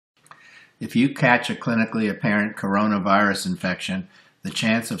If you catch a clinically apparent coronavirus infection, the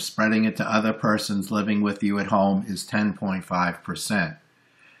chance of spreading it to other persons living with you at home is 10.5%.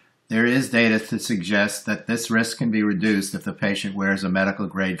 There is data to suggest that this risk can be reduced if the patient wears a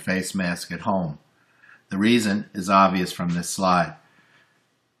medical-grade face mask at home. The reason is obvious from this slide.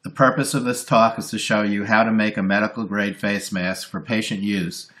 The purpose of this talk is to show you how to make a medical-grade face mask for patient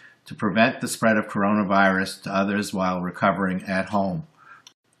use to prevent the spread of coronavirus to others while recovering at home.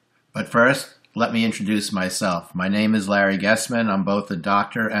 But first, let me introduce myself. My name is Larry Gessman. I'm both a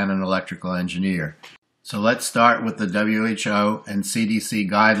doctor and an electrical engineer. So let's start with the WHO and CDC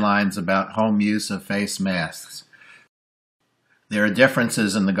guidelines about home use of face masks. There are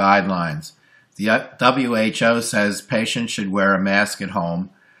differences in the guidelines. The WHO says patients should wear a mask at home,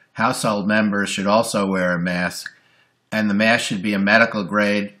 household members should also wear a mask, and the mask should be a medical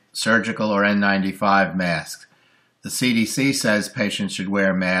grade, surgical, or N95 mask. The CDC says patients should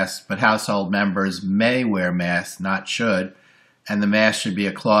wear masks, but household members may wear masks, not should, and the mask should be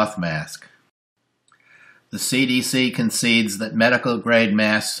a cloth mask. The CDC concedes that medical grade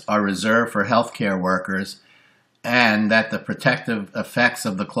masks are reserved for healthcare workers and that the protective effects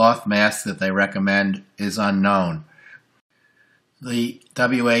of the cloth mask that they recommend is unknown. The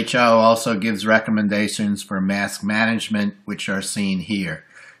WHO also gives recommendations for mask management, which are seen here.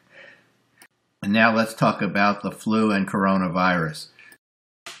 And now let's talk about the flu and coronavirus.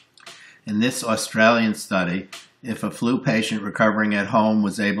 In this Australian study, if a flu patient recovering at home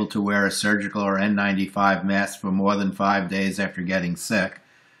was able to wear a surgical or N95 mask for more than 5 days after getting sick,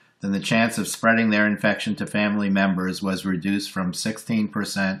 then the chance of spreading their infection to family members was reduced from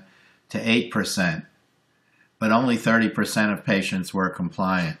 16% to 8%, but only 30% of patients were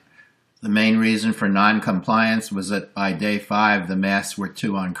compliant. The main reason for non-compliance was that by day 5 the masks were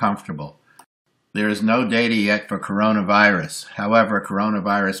too uncomfortable. There is no data yet for coronavirus. However,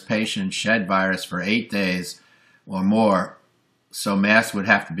 coronavirus patients shed virus for 8 days or more, so masks would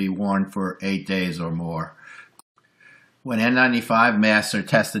have to be worn for 8 days or more. When N95 masks are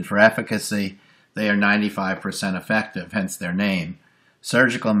tested for efficacy, they are 95% effective, hence their name.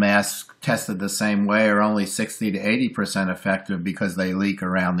 Surgical masks tested the same way are only 60 to 80% effective because they leak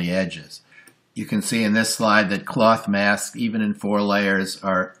around the edges. You can see in this slide that cloth masks, even in 4 layers,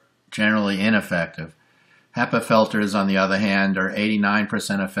 are generally ineffective. HEPA filters, on the other hand, are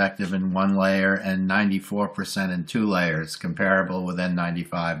 89% effective in 1 layer and 94% in 2 layers, comparable with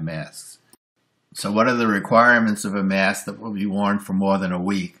N95 masks. So what are the requirements of a mask that will be worn for more than a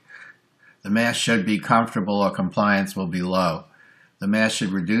week? The mask should be comfortable or compliance will be low. The mask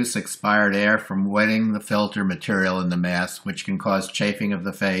should reduce expired air from wetting the filter material in the mask, which can cause chafing of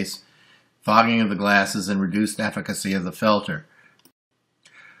the face, fogging of the glasses, and reduced efficacy of the filter.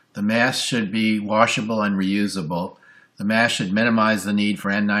 The mask should be washable and reusable. The mask should minimize the need for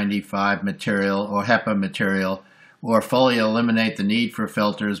N95 material or HEPA material, or fully eliminate the need for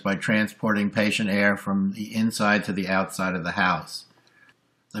filters by transporting patient air from the inside to the outside of the house.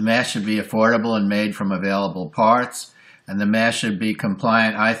 The mask should be affordable and made from available parts, and the mask should be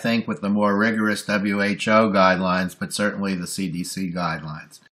compliant, I think, with the more rigorous WHO guidelines, but certainly the CDC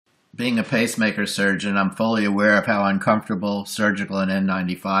guidelines. Being a pacemaker surgeon, I'm fully aware of how uncomfortable surgical and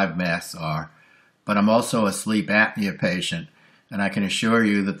N95 masks are, but I'm also a sleep apnea patient, and I can assure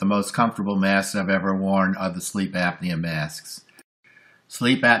you that the most comfortable masks I've ever worn are the sleep apnea masks.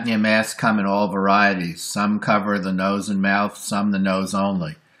 Sleep apnea masks come in all varieties. Some cover the nose and mouth, some the nose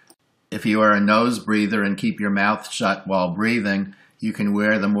only. If you are a nose breather and keep your mouth shut while breathing, you can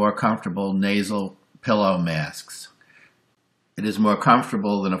wear the more comfortable nasal pillow masks. It is more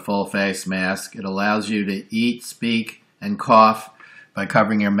comfortable than a full face mask. It allows you to eat, speak, and cough by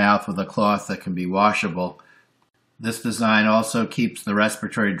covering your mouth with a cloth that can be washable. This design also keeps the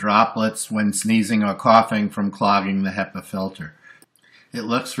respiratory droplets when sneezing or coughing from clogging the HEPA filter. It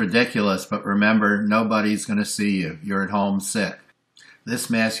looks ridiculous, but remember, nobody's going to see you. You're at home sick. This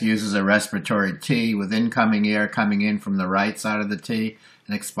mask uses a respiratory T with incoming air coming in from the right side of the T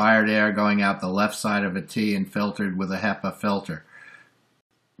and expired air going out the left side of a T and filtered with a HEPA filter.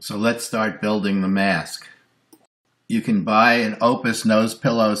 So let's start building the mask. You can buy an Opus Nose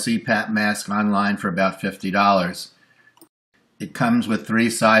Pillow CPAP mask online for about $50. It comes with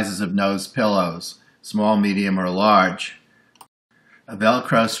 3 sizes of nose pillows, small, medium, or large. A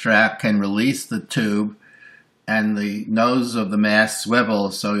Velcro strap can release the tube, and the nose of the mask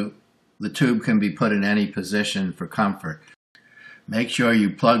swivels so the tube can be put in any position for comfort. Make sure you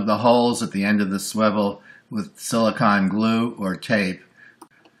plug the holes at the end of the swivel with silicone glue or tape.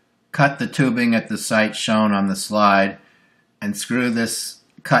 Cut the tubing at the site shown on the slide and screw this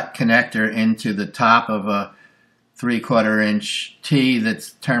cut connector into the top of a 3/4-inch T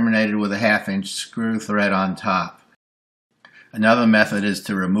that's terminated with a 1/2-inch screw thread on top. Another method is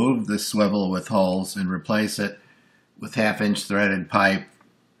to remove the swivel with holes and replace it with 1/2-inch threaded pipe,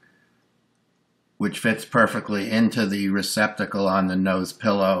 which fits perfectly into the receptacle on the nose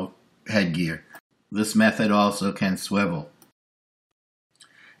pillow headgear. This method also can swivel.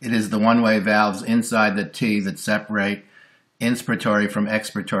 It is the one-way valves inside the T that separate inspiratory from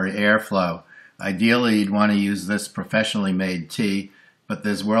expiratory airflow. Ideally, you'd want to use this professionally made T, but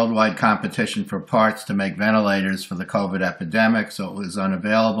there's worldwide competition for parts to make ventilators for the COVID epidemic, so it was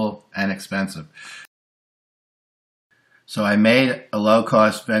unavailable and expensive. So I made a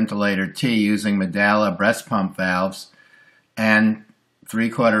low-cost ventilator T using Medalla breast pump valves and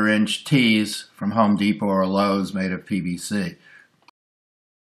 3/4-inch Ts from Home Depot or Lowe's made of PVC.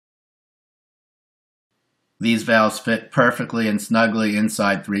 These valves fit perfectly and snugly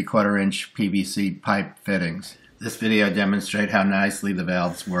inside 3/4-inch PVC pipe fittings. This video demonstrates how nicely the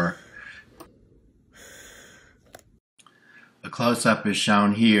valves work. A close-up is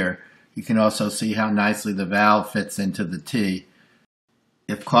shown here. You can also see how nicely the valve fits into the T.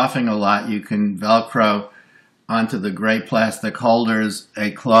 If coughing a lot, you can Velcro onto the gray plastic holders a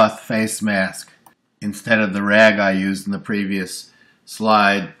cloth face mask instead of the rag I used in the previous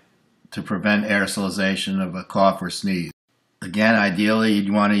slide to prevent aerosolization of a cough or sneeze. Again, ideally you'd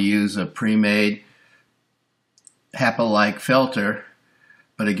want to use a pre-made HEPA-like filter,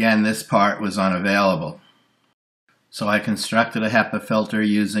 but again this part was unavailable. So I constructed a HEPA filter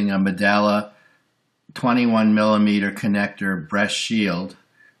using a Medalla 21mm connector breast shield.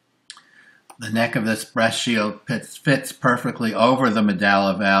 The neck of this breast shield fits perfectly over the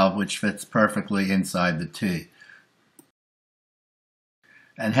Medalla valve, which fits perfectly inside the T.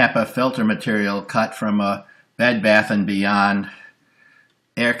 And HEPA filter material cut from a Bed Bath & Beyond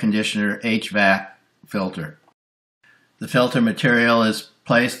air conditioner HVAC filter. The filter material is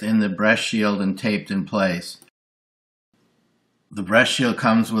placed in the breast shield and taped in place. The breast shield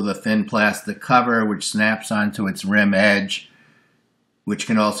comes with a thin plastic cover which snaps onto its rim edge, which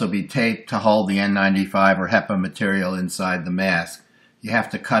can also be taped to hold the N95 or HEPA material inside the mask. You have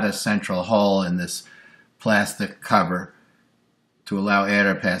to cut a central hole in this plastic cover to allow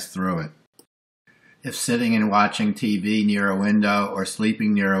air to pass through it. If sitting and watching TV near a window or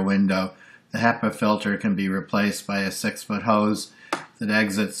sleeping near a window, the HEPA filter can be replaced by a 6-foot hose that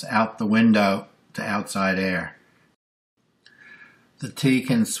exits out the window to outside air. The T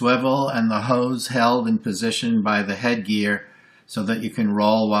can swivel and the hose held in position by the headgear so that you can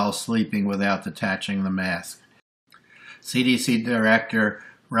roll while sleeping without detaching the mask. CDC Director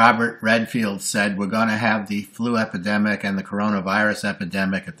Robert Redfield said we're going to have the flu epidemic and the coronavirus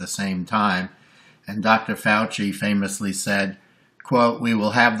epidemic at the same time, and Dr. Fauci famously said, quote, "We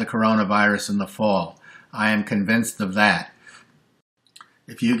will have the coronavirus in the fall. I am convinced of that.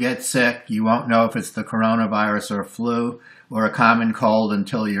 If you get sick, you won't know if it's the coronavirus or flu or a common cold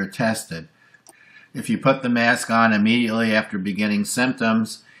until you're tested. If you put the mask on immediately after beginning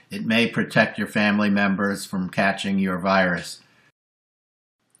symptoms, it may protect your family members from catching your virus."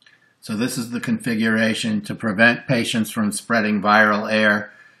 So this is the configuration to prevent patients from spreading viral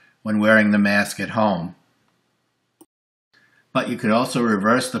air when wearing the mask at home. But you could also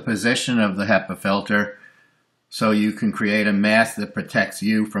reverse the position of the HEPA filter so you can create a mask that protects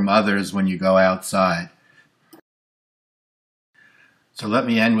you from others when you go outside. So let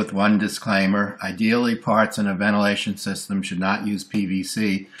me end with one disclaimer. Ideally, parts in a ventilation system should not use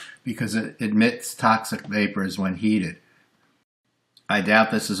PVC because it emits toxic vapors when heated. I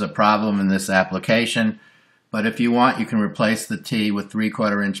doubt this is a problem in this application, but if you want, you can replace the T with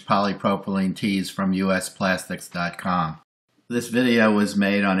 3/4-inch polypropylene Ts from usplastics.com. This video was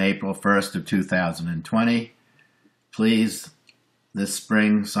made on April 1st of 2020. Please, this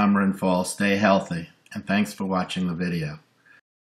spring, summer, and fall, stay healthy, and thanks for watching the video.